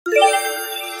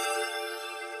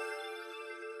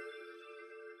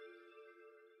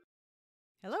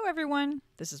everyone,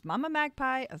 this is Mama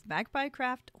Magpie of Magpie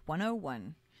Craft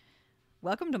 101.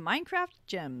 Welcome to Minecraft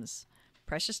Gems,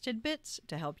 precious tidbits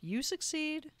to help you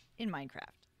succeed in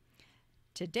Minecraft.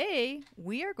 Today,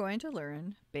 we are going to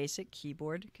learn basic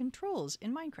keyboard controls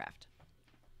in Minecraft.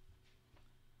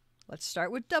 Let's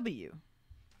start with W.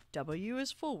 W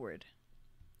is forward.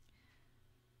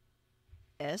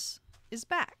 S is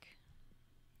back.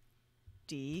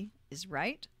 D is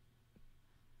right.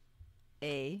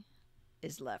 A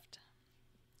is left.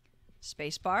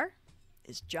 Spacebar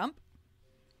is jump.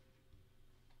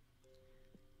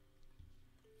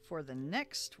 For the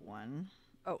next one,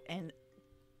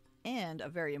 and a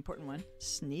very important one,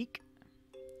 sneak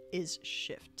is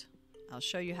shift. I'll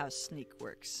show you how sneak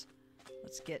works.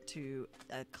 Let's get to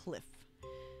a cliff.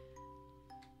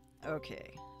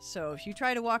 Okay, so if you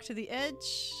try to walk to the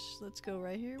edge, let's go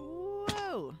right here.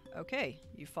 Whoa! Okay,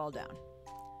 you fall down.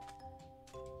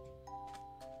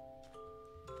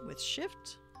 With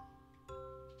shift,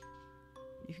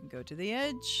 you can go to the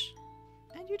edge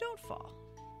and you don't fall.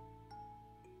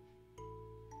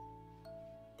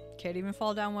 Can't even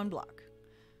fall down one block.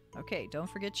 Okay, don't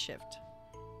forget shift.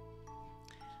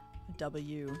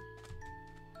 W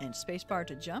and spacebar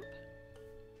to jump.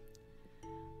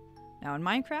 Now in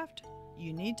Minecraft,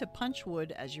 you need to punch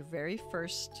wood as your very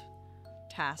first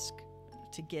task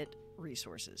to get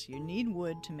resources. You need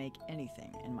wood to make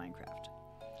anything in Minecraft.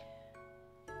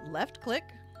 Left click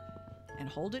and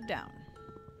hold it down.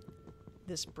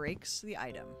 This breaks the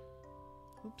item.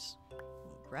 Oops,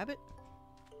 we'll grab it.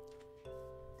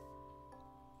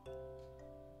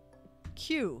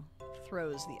 Q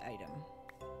throws the item.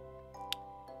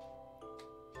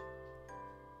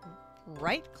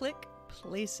 Right click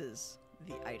places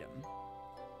the item.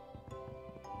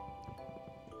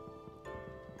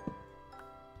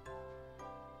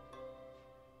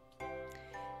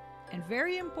 And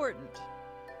very important,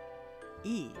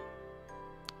 E.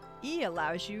 E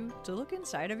allows you to look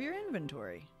inside of your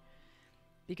inventory.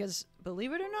 Because,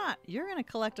 believe it or not, you're going to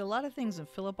collect a lot of things and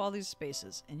fill up all these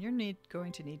spaces, and you're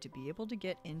going to need to be able to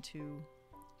get into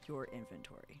your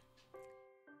inventory.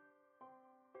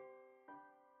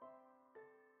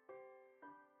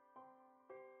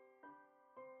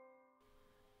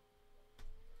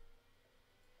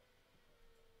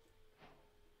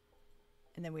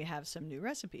 And then we have some new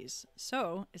recipes.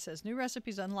 So it says new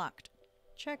recipes unlocked.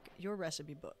 Check your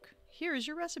recipe book. Here is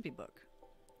your recipe book.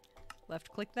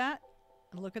 Left click that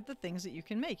and look at the things that you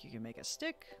can make. You can make a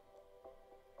stick.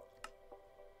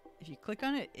 If you click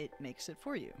on it, it makes it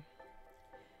for you.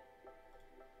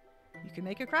 You can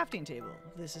make a crafting table.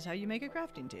 This is how you make a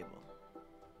crafting table.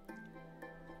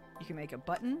 You can make a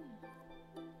button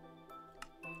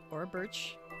or a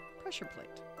birch pressure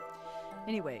plate.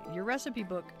 Anyway, your recipe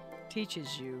book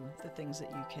teaches you the things that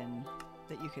you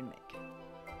can make.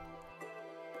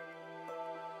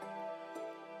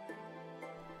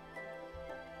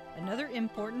 Another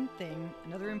important thing,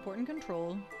 another important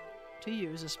control to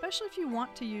use, especially if you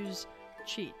want to use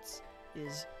cheats,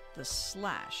 is the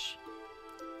slash.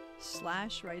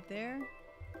 Slash right there.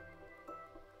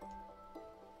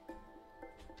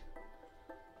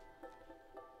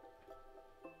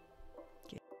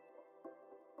 Okay.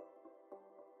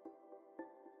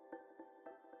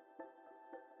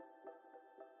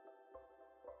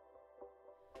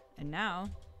 And now,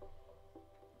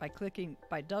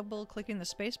 by double clicking the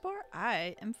spacebar,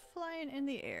 I am flying in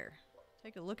the air.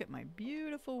 Take a look at my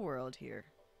beautiful world here.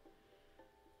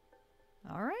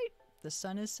 All right, the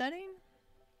sun is setting,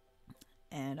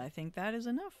 and I think that is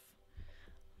enough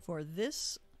for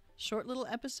this short little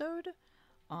episode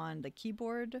on the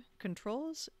keyboard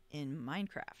controls in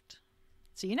Minecraft.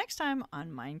 See you next time on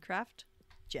Minecraft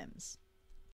Gems.